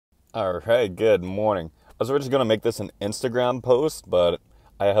Alright, good morning. I was originally going to make this an Instagram post, but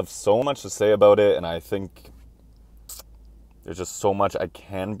I have so much to say about it, and I think there's just so much I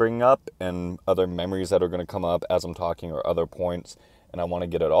can bring up and other memories that are going to come up as I'm talking or other points, and I want to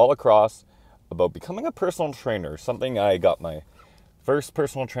get it all across about becoming a personal trainer. Something I got my first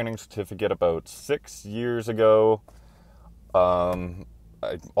personal training certificate about 6 years ago.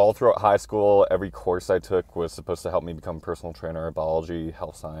 All throughout high school, every course I took was supposed to help me become a personal trainer, biology,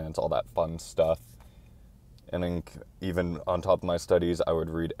 health science, all that fun stuff. And then even on top of my studies, I would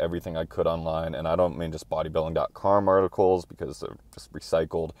read everything I could online. And I don't mean just bodybuilding.com articles because they're just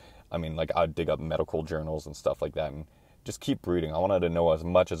recycled. I mean, like, I'd dig up medical journals and stuff like that and just keep reading. I wanted to know as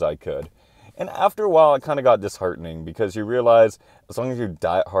much as I could. And after a while, it kind of got disheartening because you realize as long as you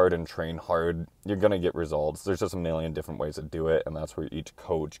diet hard and train hard, you're going to get results. There's just a million different ways to do it. And that's where each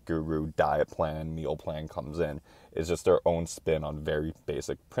coach, guru, diet plan, meal plan comes in. It's just their own spin on very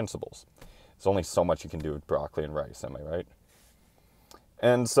basic principles. There's only so much you can do with broccoli and rice, am I right?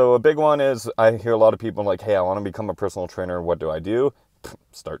 And so a big one is I hear a lot of people like, hey, I want to become a personal trainer. What do I do?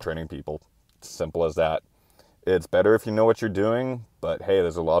 Start training people. Simple as that. It's better if you know what you're doing, but hey,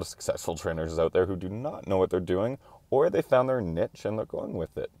 there's a lot of successful trainers out there who do not know what they're doing, or they found their niche and they're going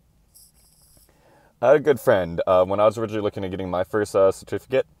with it. I had a good friend. When I was originally looking at getting my first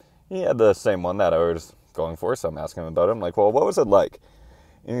certificate, he had the same one that I was going for, so I'm asking him about it. I'm like, well, what was it like?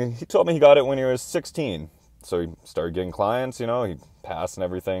 And he told me he got it when he was 16. So he started getting clients, he passed and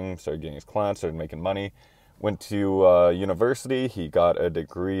everything, started getting his clients, started making money. Went to university, he got a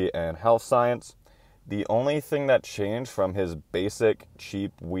degree in health science. The only thing that changed from his basic,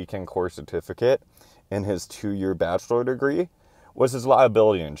 cheap weekend course certificate and his 2-year bachelor degree was his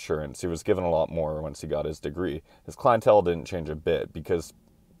liability insurance. He was given a lot more once he got his degree. His clientele didn't change a bit because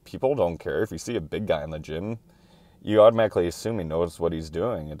people don't care. If you see a big guy in the gym, you automatically assume he knows what he's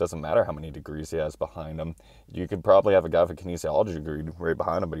doing. It doesn't matter how many degrees he has behind him. You could probably have a guy with a kinesiology degree right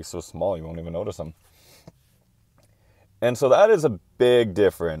behind him, but he's so small you won't even notice him. And so that is a big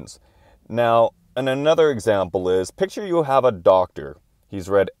difference. Now, and another example is, picture you have a doctor. He's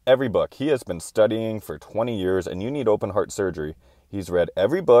read every book. He has been studying for 20 years and you need open heart surgery. He's read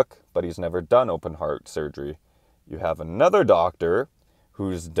every book, but he's never done open heart surgery. You have another doctor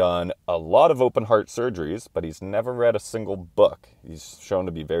who's done a lot of open heart surgeries, but he's never read a single book. He's shown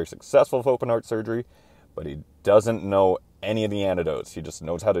to be very successful with open heart surgery, but he doesn't know any of the antidotes. He just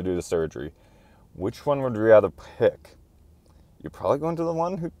knows how to do the surgery. Which one would you rather pick? You're probably going to the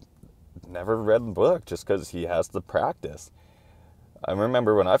one who never read the book just because he has the practice. I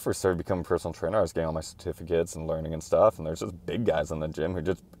remember when I first started becoming a personal trainer, I was getting all my certificates and learning and stuff, and there's just big guys in the gym who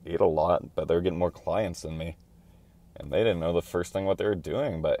just ate a lot, but they were getting more clients than me. And they didn't know the first thing what they were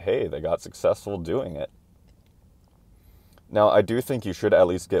doing, but hey, they got successful doing it. Now, I do think you should at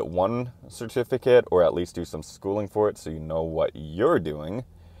least get one certificate or at least do some schooling for it so you know what you're doing.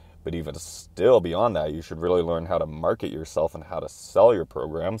 But even still beyond that, you should really learn how to market yourself and how to sell your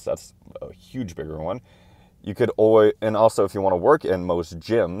programs. That's a huge bigger one. You could always, and also if you want to work in most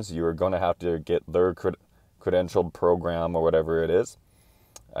gyms, you're going to have to get their credentialed program or whatever it is.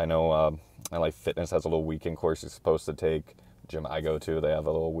 I know LA Fitness has a little weekend course you're supposed to take. The gym I go to, they have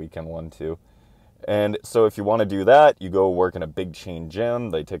a little weekend one too. And so if you want to do that, you go work in a big chain gym.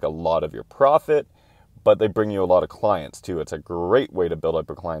 They take a lot of your profit, but they bring you a lot of clients too. It's a great way to build up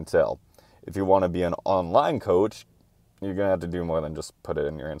your clientele. If you want to be an online coach, you're going to have to do more than just put it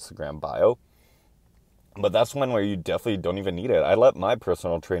in your Instagram bio. But that's one where you definitely don't even need it. I let my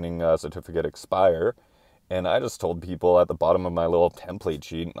personal training certificate expire, and I just told people at the bottom of my little template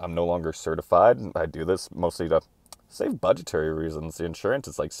sheet, I'm no longer certified. I do this mostly to save budgetary reasons. The insurance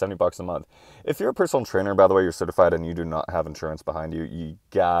is like $70 a month. If you're a personal trainer, by the way, you're certified and you do not have insurance behind you, you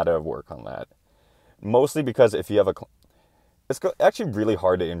gotta work on that. Mostly because if you have it's actually really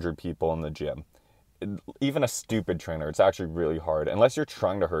hard to injure people in the gym. Even a stupid trainer, it's actually really hard. Unless you're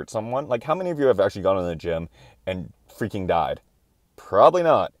trying to hurt someone. Like, how many of you have actually gone in the gym and freaking died? Probably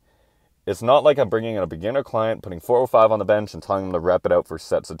not. It's not like I'm bringing in a beginner client, putting 405 on the bench and telling them to rep it out for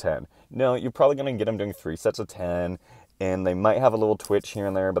sets of 10. No, you're probably going to get them doing 3 sets of 10, and they might have a little twitch here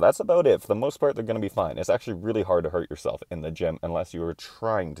and there, but that's about it. For the most part, they're going to be fine. It's actually really hard to hurt yourself in the gym unless you were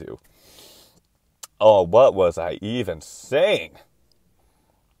trying to. Oh, what was I even saying?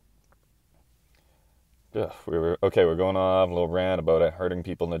 Ugh, we're going off a little rant about it hurting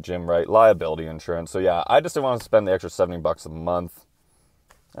people in the gym, right? Liability insurance. So yeah, I just didn't want to spend the extra $70 a month.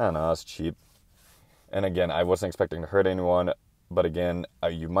 I don't know, that's cheap. And again, I wasn't expecting to hurt anyone, but again,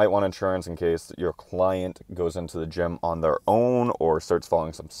 you might want insurance in case your client goes into the gym on their own or starts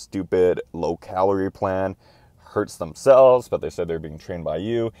following some stupid low-calorie plan, hurts themselves, but they said they're being trained by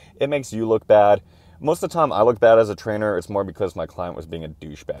you. It makes you look bad. Most of the time I look bad as a trainer, it's more because my client was being a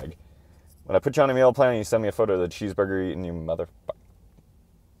douchebag. When I put you on a meal plan and you send me a photo of the cheeseburger you're eating, you motherfucker.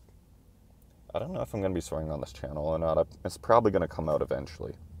 I don't know if I'm going to be swearing on this channel or not. It's probably going to come out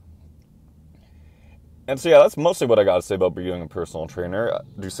eventually. And so yeah, that's mostly what I got to say about being a personal trainer.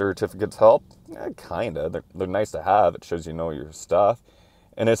 Do certificates help? Kinda. They're nice to have. It shows you know your stuff.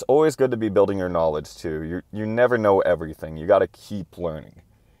 And it's always good to be building your knowledge too. You never know everything. You got to keep learning.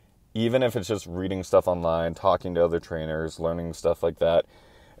 Even if it's just reading stuff online, talking to other trainers, learning stuff like that.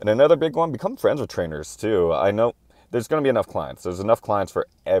 And another big one, become friends with trainers too. I know there's going to be enough clients. There's enough clients for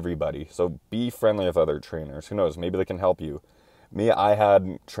everybody. So be friendly with other trainers. Who knows? Maybe they can help you. Me, I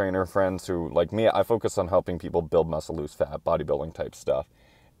had trainer friends who, like me, I focus on helping people build muscle, lose fat, bodybuilding type stuff.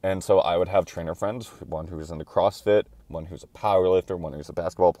 And so I would have trainer friends, one who was into CrossFit, one who's a powerlifter, one who's a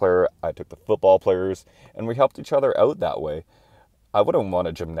basketball player. I took the football players, and we helped each other out that way. I wouldn't want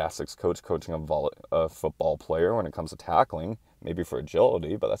a gymnastics coach coaching a football player when it comes to tackling, maybe for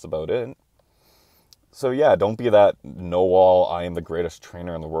agility, but that's about it. So yeah, don't be that know-all, I am the greatest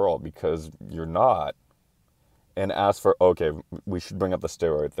trainer in the world, because you're not. And ask for, okay, we should bring up the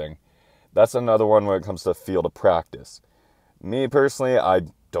steroid thing. That's another one when it comes to the field of practice. Me personally, I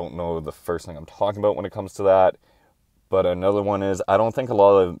don't know the first thing I'm talking about when it comes to that. But another one is, I don't think a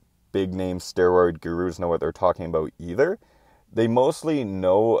lot of big name steroid gurus know what they're talking about either. They mostly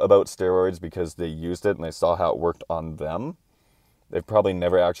know about steroids because they used it and they saw how it worked on them. They've probably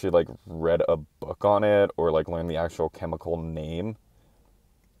never actually like read a book on it or like learned the actual chemical name.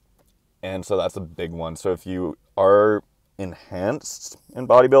 And so that's a big one. So if you are enhanced in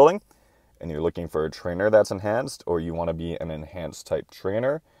bodybuilding and you're looking for a trainer that's enhanced, or you want to be an enhanced type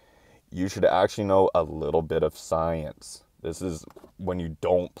trainer, you should actually know a little bit of science. This is when you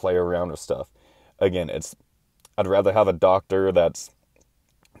don't play around with stuff. Again, I'd rather have a doctor that's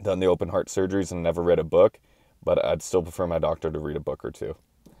done the open heart surgeries and never read a book, but I'd still prefer my doctor to read a book or two.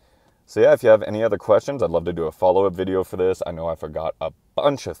 So yeah, if you have any other questions, I'd love to do a follow-up video for this. I know I forgot a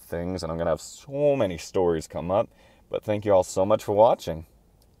bunch of things, and I'm going to have so many stories come up, but thank you all so much for watching.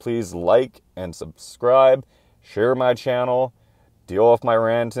 Please like and subscribe, share my channel, deal with my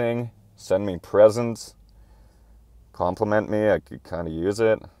ranting, send me presents, compliment me, I could kind of use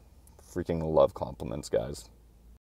it. Freaking love compliments, guys.